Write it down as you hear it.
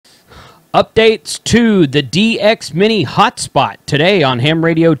Updates to the DXmini Hotspot today on Ham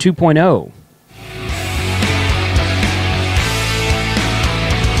Radio 2.0.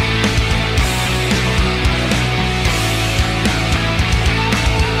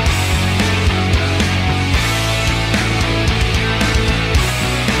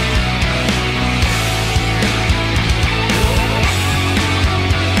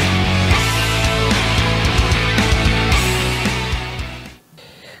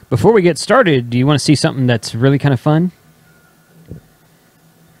 Before we get started, do you want to see something that's really kind of fun?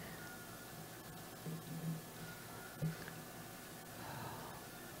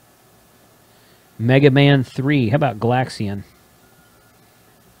 Mega Man 3. How about Galaxian?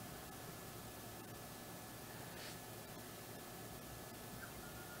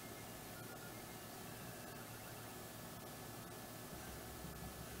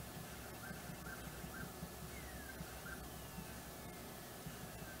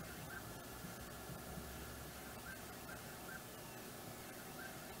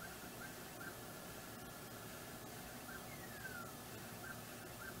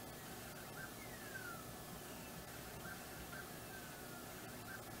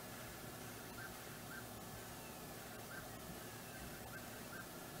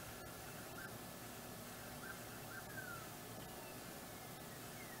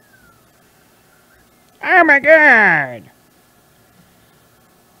 Oh my god!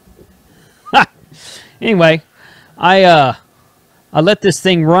 Anyway, I let this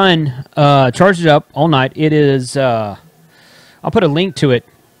thing run, charged it up all night. It is, I'll put a link to it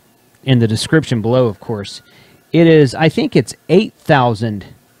in the description below, of course. It is, I think it's 8,000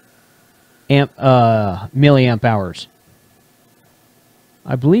 milliamp hours.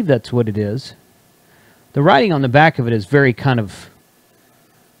 I believe that's what it is. The writing on the back of it is very kind of,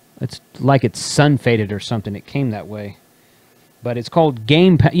 it's like it's sun faded or something. It came that way. But it's called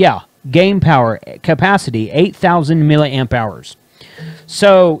game power capacity, 8,000 milliamp hours.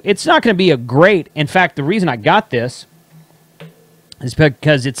 So it's not going to be a great, in fact, the reason I got this is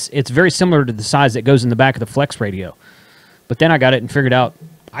because it's very similar to the size that goes in the back of the Flex radio. But then I got it and figured out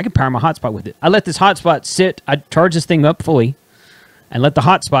I could power my hotspot with it. I let this hotspot sit, I charged this thing up fully and let the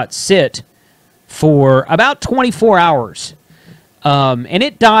hotspot sit for about 24 hours. And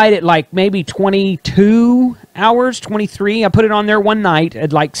it died at like maybe 22 hours, 23. I put it on there one night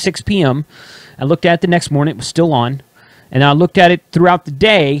at like 6 p.m. I looked at it the next morning. It was still on. And I looked at it throughout the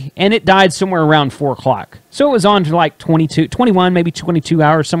day, and it died somewhere around 4 o'clock. So it was on to like 22, 21, maybe 22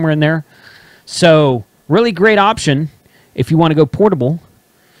 hours, somewhere in there. So really great option if you want to go portable.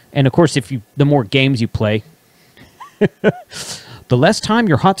 And, of course, the more games you play, the less time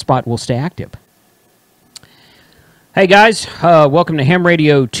your hotspot will stay active. Hey guys, welcome to Ham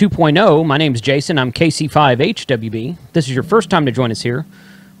Radio 2.0. My name is Jason. I'm KC5HWB. This is your first time to join us here.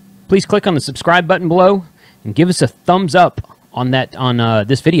 Please click on the subscribe button below and give us a thumbs up on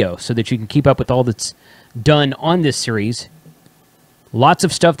this video so that you can keep up with all that's done on this series. Lots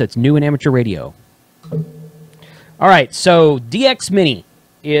of stuff that's new in amateur radio. All right, so DXmini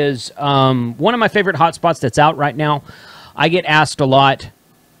is one of my favorite hotspots that's out right now. I get asked a lot,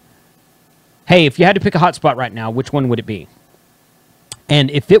 hey, if you had to pick a hotspot right now, which one would it be?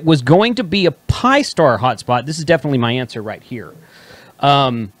 And if it was going to be a Dstar hotspot, this is definitely my answer right here.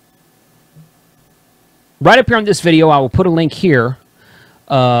 Right up here on this video, I will put a link here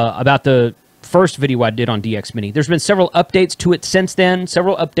about the first video I did on DXmini. There's been several updates to it since then,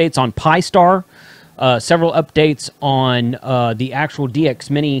 several updates on Dstar, several updates on the actual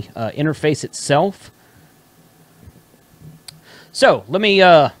DXmini interface itself. So, let me...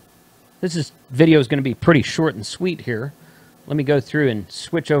 This video is going to be pretty short and sweet here. Let me go through and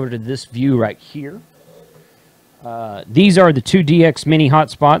switch over to this view right here. These are the two DXmini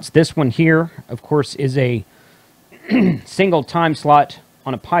hotspots. This one here, of course, is a single time slot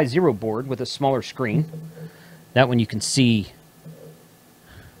on a Pi Zero board with a smaller screen. That one you can see.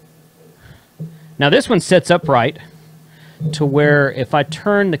 Now this one sets upright to where if I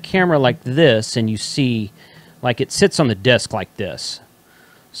turn the camera like this and you see, like it sits on the desk like this.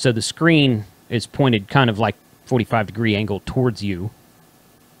 So the screen is pointed kind of like 45-degree angle towards you.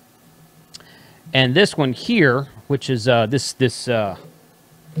 And this one here, which is this guy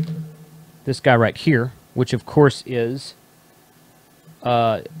right here, which of course is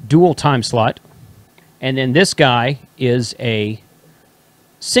dual time slot. And then this guy is a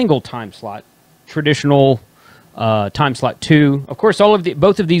single time slot, traditional time slot 2. Of course,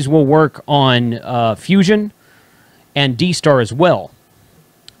 both of these will work on Fusion and Dstar as well.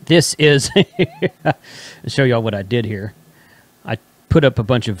 This is, I'll show y'all what I did here. I put up a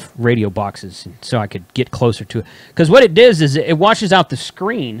bunch of radio boxes so I could get closer to it. Because what it does is it washes out the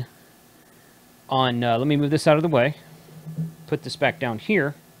screen on, let me move this out of the way, put this back down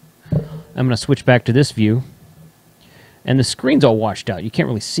here. I'm going to switch back to this view. And the screen's all washed out. You can't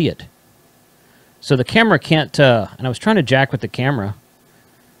really see it. So the camera can't, and I was trying to jack with the camera,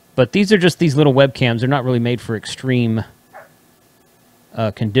 but these are just these little webcams. They're not really made for extreme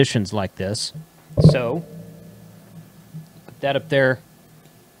conditions like this. So, put that up there.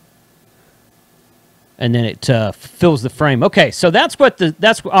 And then it fills the frame. Okay, so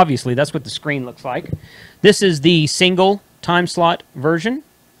obviously that's what the screen looks like. This is the single time slot version.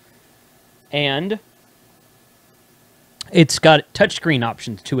 And it's got touchscreen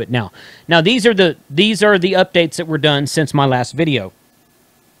options to it now. Now these are the updates that were done since my last video.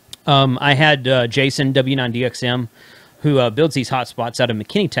 I had Jason W9DXM, who builds these hotspots out of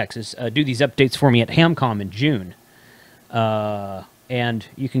McKinney, Texas, do these updates for me at HamCom in June. And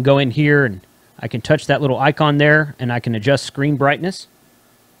you can go in here and I can touch that little icon there and I can adjust screen brightness.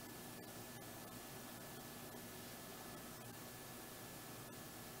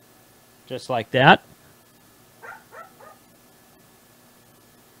 Just like that.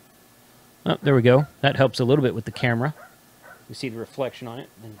 Oh, there we go. That helps a little bit with the camera. You see the reflection on it.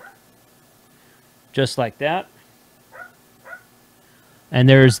 And just like that. And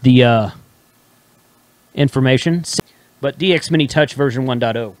there's the information. But DXmini Touch version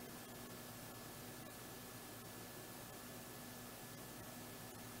 1.0.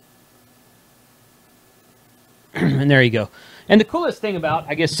 And there you go. And the coolest thing about,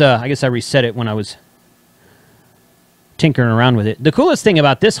 I guess I reset it when I was tinkering around with it. The coolest thing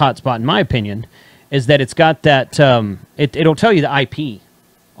about this hotspot, in my opinion, is that it's got that, it'll tell you the IP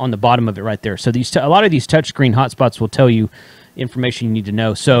on the bottom of it right there. So a lot of these touchscreen hotspots will tell you information you need to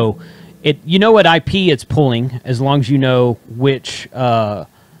know. So you know what IP it's pulling as long as you know which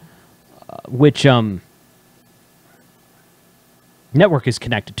network is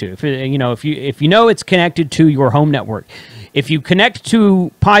connected to. If you know it's connected to your home network. If you connect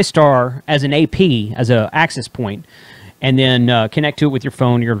to Dstar as an AP, as an access point, and then connect to it with your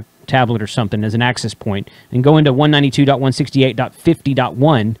phone, your tablet or something as an access point, and go into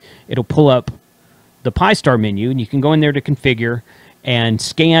 192.168.50.1, it'll pull up the Dstar menu, and you can go in there to configure and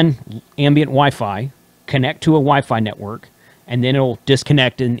scan ambient Wi-Fi, connect to a Wi-Fi network, and then it'll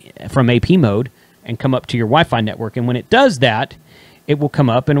disconnect from AP mode and come up to your Wi-Fi network. And when it does that, it will come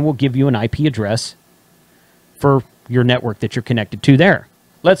up and it will give you an IP address for your network that you're connected to there.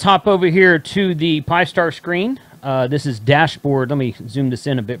 Let's hop over here to the Dstar screen. This is dashboard. Let me zoom this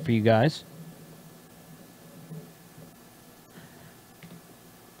in a bit for you guys.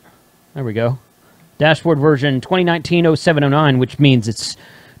 There we go. Dashboard version 2019-0709, which means it's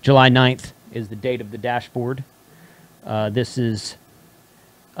July 9th is the date of the dashboard. This is,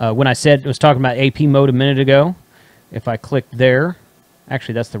 when I was talking about AP mode a minute ago, if I click there,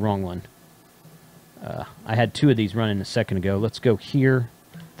 actually that's the wrong one. I had two of these running a second ago. Let's go here,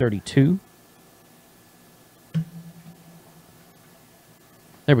 32.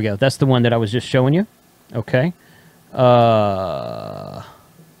 There we go. That's the one that I was just showing you. Okay.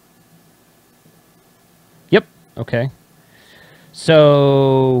 Yep. Okay.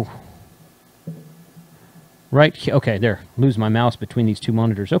 So, right here. Okay, there. Lose my mouse between these two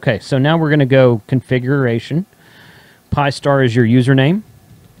monitors. Okay, so now we're going to go configuration. Dstar is your username.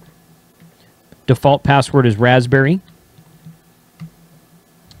 Default password is Raspberry.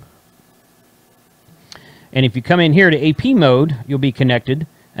 And if you come in here to AP mode, you'll be connected.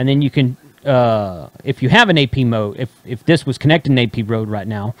 And then you can, if you have an AP mode, if this was connected in AP mode right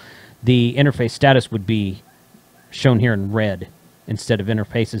now, the interface status would be shown here in red. Instead of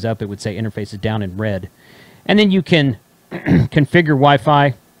interfaces up, it would say interfaces down in red. And then you can configure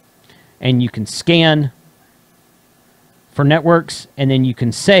Wi-Fi, and you can scan for networks, and then you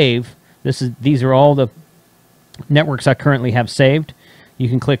can save. These are all the networks I currently have saved. You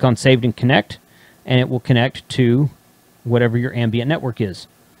can click on Saved and Connect, and it will connect to whatever your ambient network is.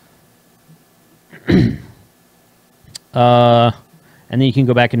 And then you can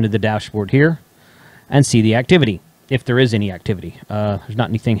go back into the dashboard here and see the activity, if there is any activity. There's not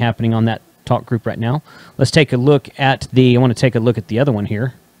anything happening on that talk group right now. Let's take a look at I want to take a look at the other one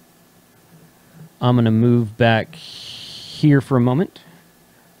here. I'm going to move back here for a moment.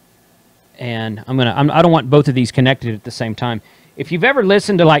 And I don't want both of these connected at the same time. If you've ever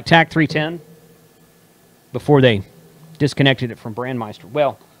listened to like TAC 310 before they disconnected it from Brandmeister,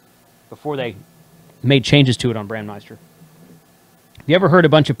 well, before they made changes to it on Brandmeister, have you ever heard a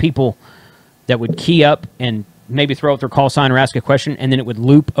bunch of people that would key up and maybe throw out their call sign or ask a question, and then it would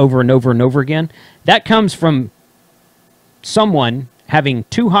loop over and over and over again? That comes from someone having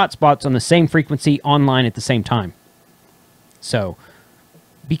two hotspots on the same frequency online at the same time. So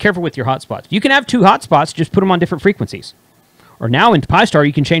be careful with your hotspots. You can have 2 hotspots, just put them on different frequencies. Or now in Pi-Star,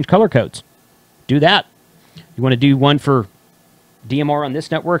 you can change color codes. Do that. You want to do one for DMR on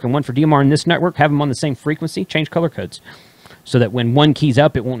this network and one for DMR on this network, have them on the same frequency, change color codes. So that when one key's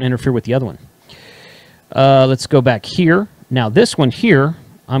up, it won't interfere with the other one. Let's go back here. Now this one here,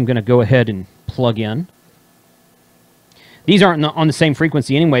 I'm going to go ahead and plug in. These aren't on the same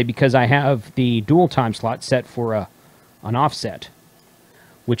frequency anyway because I have the dual time slot set for an offset,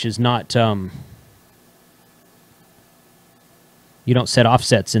 which is not... you don't set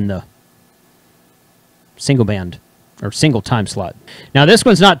offsets in the single band or single time slot. Now this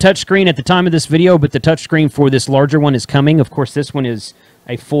one's not touchscreen at the time of this video, but the touchscreen for this larger one is coming. Of course, this one is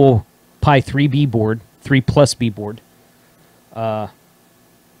a full Pi 3B board, 3+B board.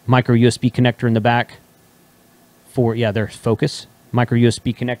 Micro USB connector in the back for, yeah, there's focus. Micro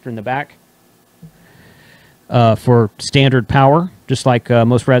USB connector in the back for standard power, just like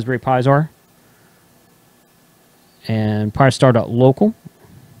most Raspberry Pis are. And Pi-Star.local.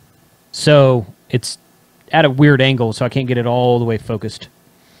 So it's at a weird angle, so I can't get it all the way focused.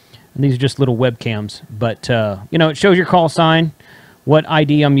 And these are just little webcams. But, you know, it shows your call sign, what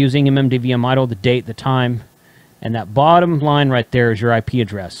ID I'm using, MMDVM idle, the date, the time. And that bottom line right there is your IP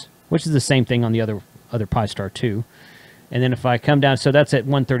address, which is the same thing on the other Pi-Star too. And then if I come down, so that's at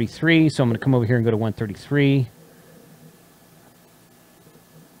 133, so I'm going to come over here and go to 133.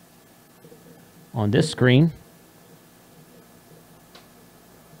 On this screen.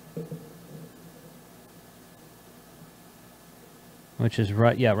 Which is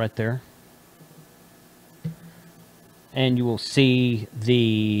right, yeah, right there. And you will see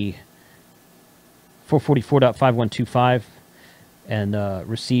the 444.5125, and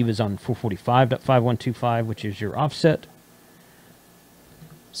receive is on 445.5125, which is your offset.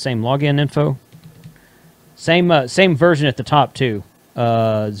 Same login info. Same version at the top too.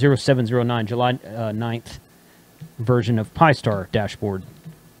 0709, July 9th version of Pi-Star dashboard.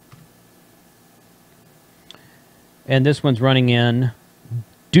 And this one's running in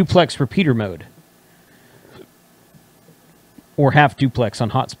duplex repeater mode, or half duplex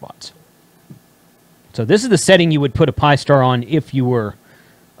on hotspots. So this is the setting you would put a Pi-Star on if you were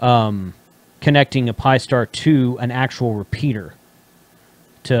connecting a Pi-Star to an actual repeater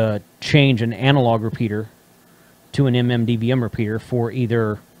to change an analog repeater to an MMDVM repeater for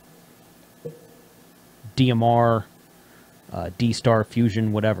either DMR, Dstar,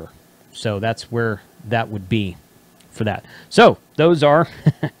 Fusion, whatever. So that's where that would be for that. So those are,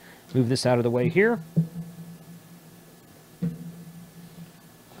 move this out of the way here. Out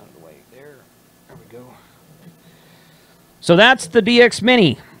of the way there. There we go. So that's the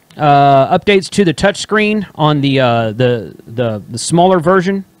DXmini. Updates to the touchscreen on the smaller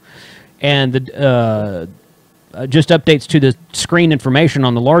version, and the just updates to the screen information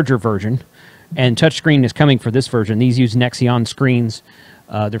on the larger version. And touchscreen is coming for this version. These use Nexion screens.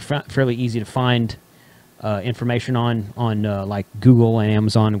 They're fairly easy to find information on like Google and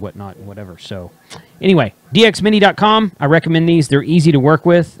Amazon and whatnot, whatever. So anyway, DXmini.com. I recommend these. They're easy to work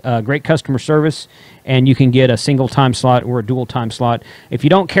with, great customer service, and you can get a single time slot or a dual time slot. If you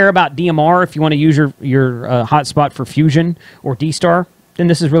don't care about DMR, if you want to use your hotspot for Fusion or Dstar, then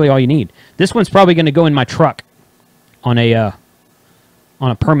this is really all you need. This one's probably going to go in my truck on a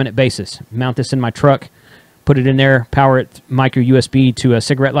permanent basis. Mount this in my truck, put it in there, power it micro USB to a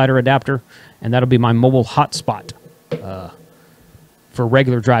cigarette lighter adapter, and that'll be my mobile hotspot for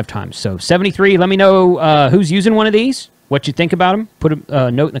regular drive times. So 73, let me know who's using one of these, what you think about them. Put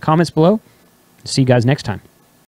a note in the comments below. See you guys next time.